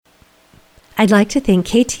I'd like to thank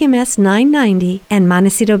KTMS 990 and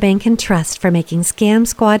Montecito Bank and Trust for making Scam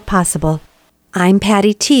Squad possible. I'm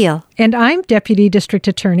Patty Teal. And I'm Deputy District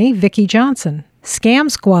Attorney Vicki Johnson.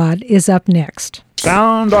 Scam Squad is up next.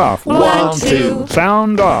 Sound off. 1, 2.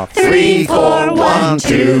 Sound off. 3, 4. 1,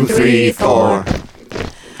 2, 3, 4.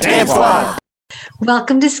 Scam Squad.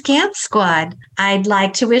 Welcome to Scam Squad. I'd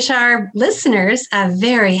like to wish our listeners a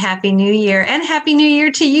very happy new year, and happy new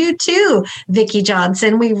year to you too, Vicki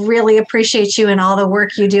Johnson. We really appreciate you and all the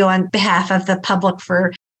work you do on behalf of the public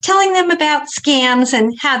for telling them about scams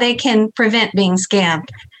and how they can prevent being scammed.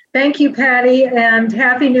 Thank you, Patty, and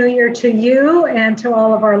Happy New Year to you and to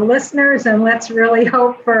all of our listeners, and let's really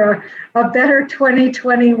hope for a better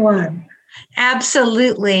 2021.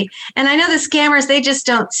 Absolutely. And I know the scammers, they just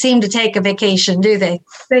don't seem to take a vacation, do they?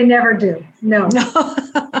 They never do. No.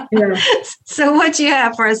 Yeah. So what do you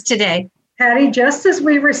have for us today? Patty, just as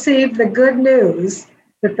we received the good news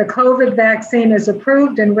that the COVID vaccine is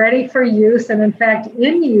approved and ready for use, and in fact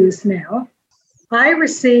in use now, I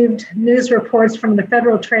received news reports from the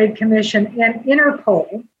Federal Trade Commission and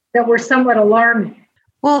Interpol that were somewhat alarming.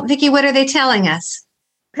 Well, Vicki, what are they telling us?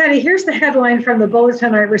 Patty, here's the headline from the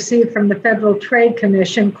bulletin I received from the Federal Trade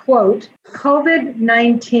Commission, quote,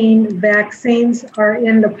 COVID-19 vaccines are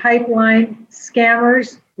in the pipeline.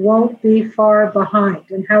 Scammers won't be far behind,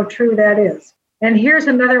 and how true that is. And here's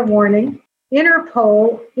another warning.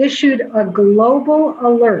 Interpol issued a global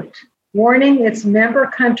alert warning its member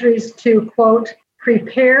countries to, quote,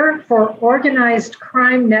 prepare for organized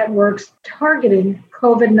crime networks targeting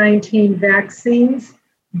COVID-19 vaccines,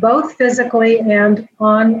 both physically and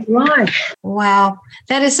online. Wow,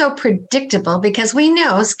 that is so predictable because we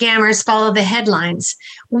know scammers follow the headlines.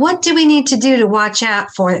 What do we need to do to watch out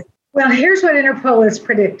for it? Well, here's what Interpol is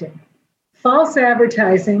predicting. False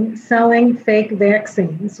advertising, selling fake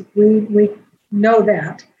vaccines, we know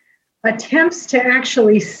that. Attempts to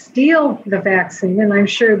actually steal the vaccine, and I'm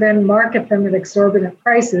sure then market them at exorbitant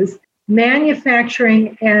prices,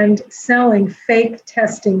 manufacturing and selling fake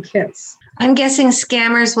testing kits. I'm guessing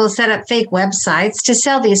scammers will set up fake websites to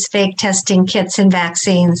sell these fake testing kits and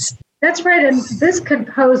vaccines. That's right, and this could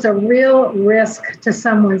pose a real risk to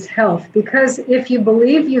someone's health because if you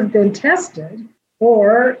believe you've been tested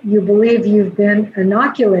or you believe you've been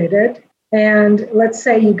inoculated, and let's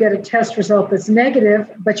say you get a test result that's negative,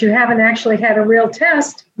 but you haven't actually had a real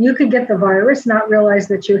test, you could get the virus, not realize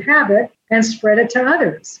that you have it, and spread it to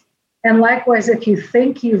others. And likewise, if you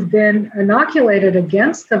think you've been inoculated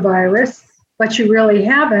against the virus, but you really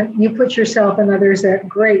haven't, you put yourself and others at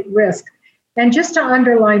great risk. And just to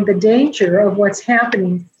underline the danger of what's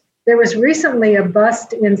happening, there was recently a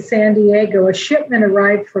bust in San Diego. A shipment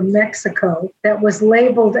arrived from Mexico that was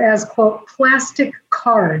labeled as, quote, plastic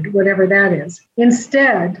card, whatever that is.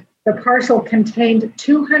 Instead, the parcel contained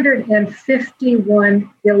 251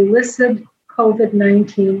 illicit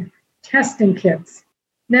COVID-19 testing kits.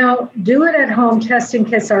 Now, do-it-at-home testing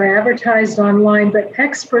kits are advertised online, but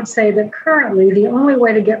experts say that currently the only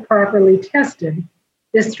way to get properly tested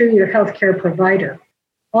is through your healthcare provider.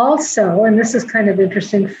 Also, and this is kind of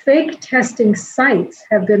interesting, fake testing sites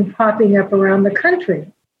have been popping up around the country,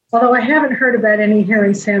 although I haven't heard about any here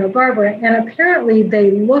in Santa Barbara, and apparently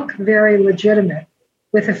they look very legitimate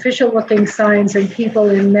with official-looking signs and people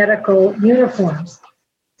in medical uniforms.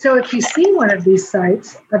 So if you see one of these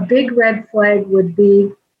sites, a big red flag would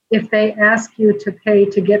be if they ask you to pay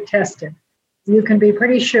to get tested. You can be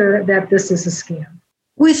pretty sure that this is a scam.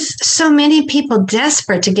 With so many people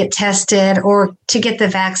desperate to get tested or to get the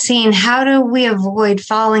vaccine, how do we avoid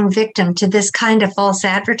falling victim to this kind of false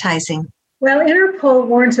advertising? Well, Interpol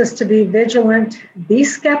warns us to be vigilant, be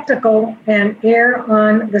skeptical, and err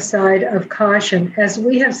on the side of caution. As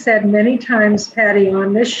we have said many times, Patty,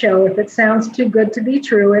 on this show, if it sounds too good to be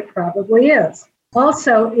true, it probably is.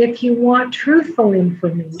 Also, if you want truthful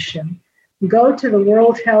information, go to the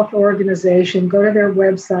World Health Organization, go to their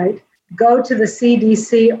website, go to the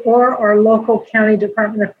CDC or our local county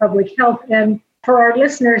Department of Public Health. And for our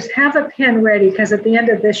listeners, have a pen ready because at the end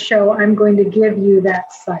of this show, I'm going to give you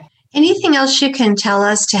that site. Anything else you can tell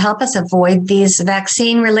us to help us avoid these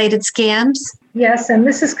vaccine-related scams? Yes, and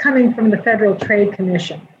this is coming from the Federal Trade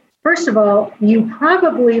Commission. First of all, you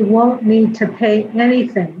probably won't need to pay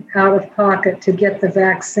anything out of pocket to get the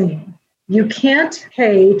vaccine. You can't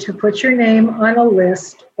pay to put your name on a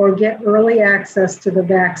list or get early access to the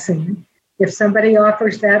vaccine. If somebody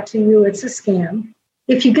offers that to you, it's a scam.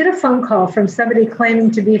 If you get a phone call from somebody claiming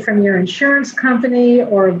to be from your insurance company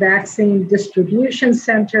or a vaccine distribution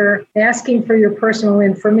center, asking for your personal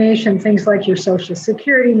information, things like your social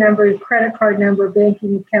security number, credit card number,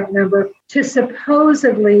 banking account number, to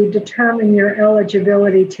supposedly determine your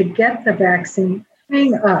eligibility to get the vaccine,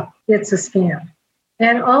 hang up. It's a scam.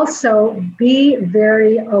 And also be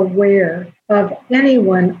very aware of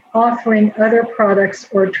anyone offering other products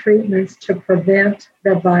or treatments to prevent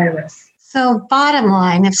the virus. So bottom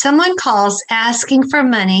line, if someone calls asking for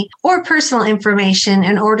money or personal information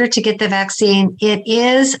in order to get the vaccine, it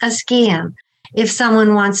is a scam. If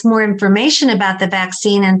someone wants more information about the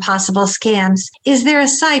vaccine and possible scams, is there a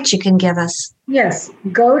site you can give us? Yes,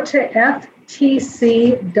 go to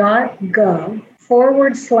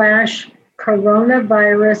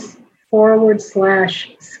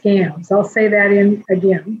ftc.gov/coronavirus/scams. I'll say that in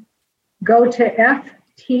again. Go to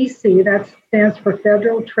FTC, that stands for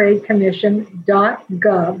Federal Trade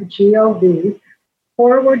Commission.gov,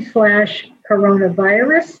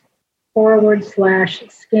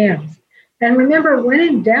 GOV/coronavirus/scams. And remember, when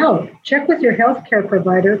in doubt, check with your healthcare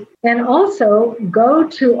provider and also go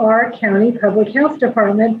to our county public health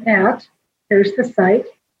department at, here's the site,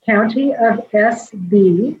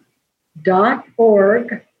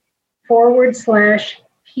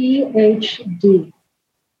 countyofsb.org/PHD.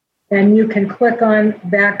 And you can click on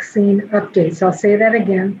vaccine updates. I'll say that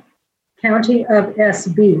again,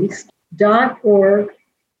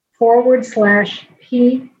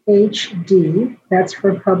 countyofsb.org/PHD. That's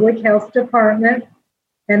for Public Health Department.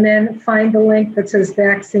 And then find the link that says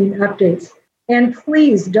vaccine updates. And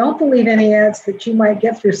please don't believe any ads that you might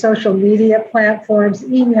get through social media platforms,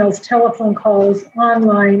 emails, telephone calls,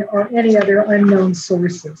 online, or any other unknown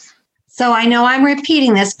sources. So I know I'm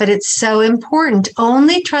repeating this, but it's so important.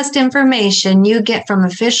 Only trust information you get from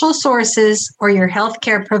official sources or your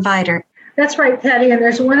healthcare provider. That's right, Patty. And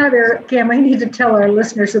there's one other scam I need to tell our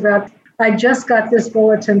listeners about. I just got this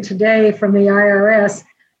bulletin today from the IRS,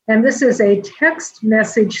 and this is a text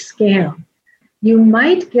message scam. You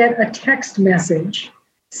might get a text message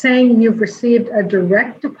saying you've received a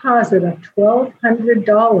direct deposit of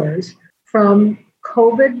 $1,200 from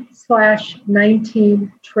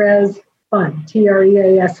COVID/19 TREAS fund,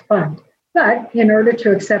 TREAS fund. But in order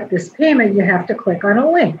to accept this payment, you have to click on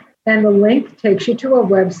a link. And the link takes you to a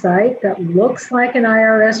website that looks like an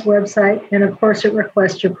IRS website. And of course, it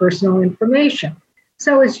requests your personal information.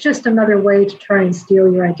 So it's just another way to try and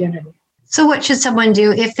steal your identity. So what should someone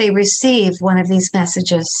do if they receive one of these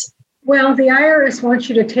messages? Well, the IRS wants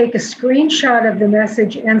you to take a screenshot of the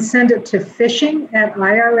message and send it to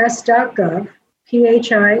phishing@irs.gov,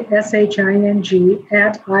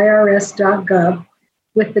 phishing@irs.gov,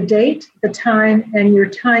 with the date, the time, and your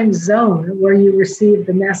time zone where you received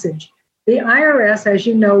the message. The IRS, as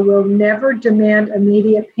you know, will never demand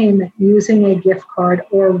immediate payment using a gift card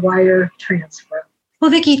or wire transfer.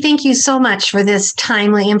 Well, Vicki, thank you so much for this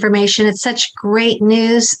timely information. It's such great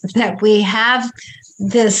news that we have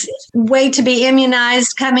this way to be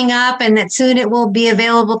immunized coming up and that soon it will be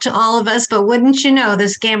available to all of us. But wouldn't you know, the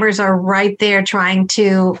scammers are right there trying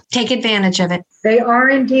to take advantage of it. They are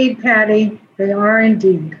indeed, Patty. They are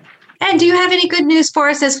indeed. And do you have any good news for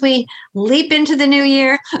us as we leap into the new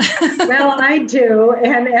year? Well, I do.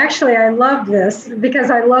 And actually, I love this because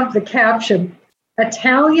I love the caption.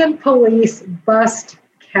 Italian police bust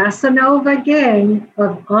Casanova gang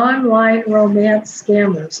of online romance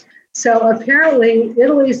scammers. So apparently,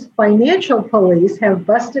 Italy's financial police have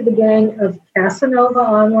busted a gang of Casanova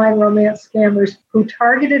online romance scammers who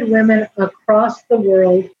targeted women across the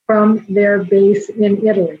world from their base in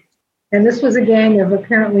Italy. And this was a gang of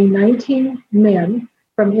apparently 19 men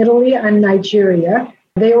from Italy and Nigeria.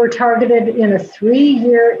 They were targeted in a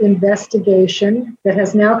 3-year investigation that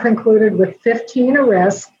has now concluded with 15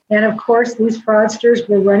 arrests. And of course, these fraudsters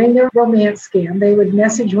were running their romance scam. They would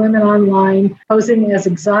message women online, posing as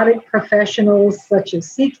exotic professionals such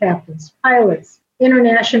as sea captains, pilots,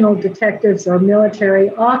 international detectives, or military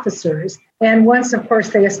officers. And once, of course,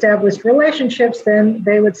 they established relationships, then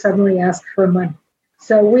they would suddenly ask for money.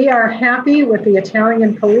 So we are happy with the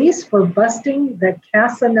Italian police for busting the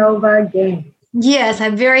Casanova gang. Yes,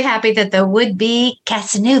 I'm very happy that the would-be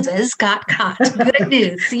Casanovas got caught. Good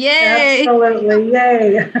news. Yay. Absolutely.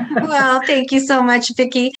 Yay. Well, thank you so much,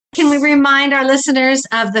 Vicki. Can we remind our listeners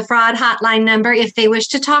of the fraud hotline number if they wish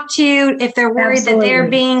to talk to you, if they're worried Absolutely. that they're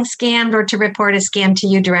being scammed, or to report a scam to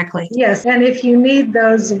you directly? Yes. And if you need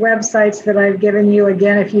those websites that I've given you,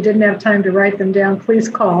 again, if you didn't have time to write them down, please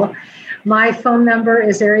call. My phone number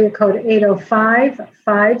is area code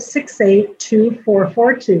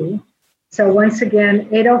 805-568-2442. So once again,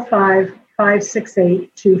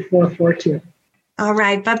 805-568-2442. All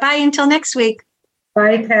right. Bye-bye until next week.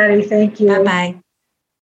 Bye, Patty. Thank you. Bye-bye.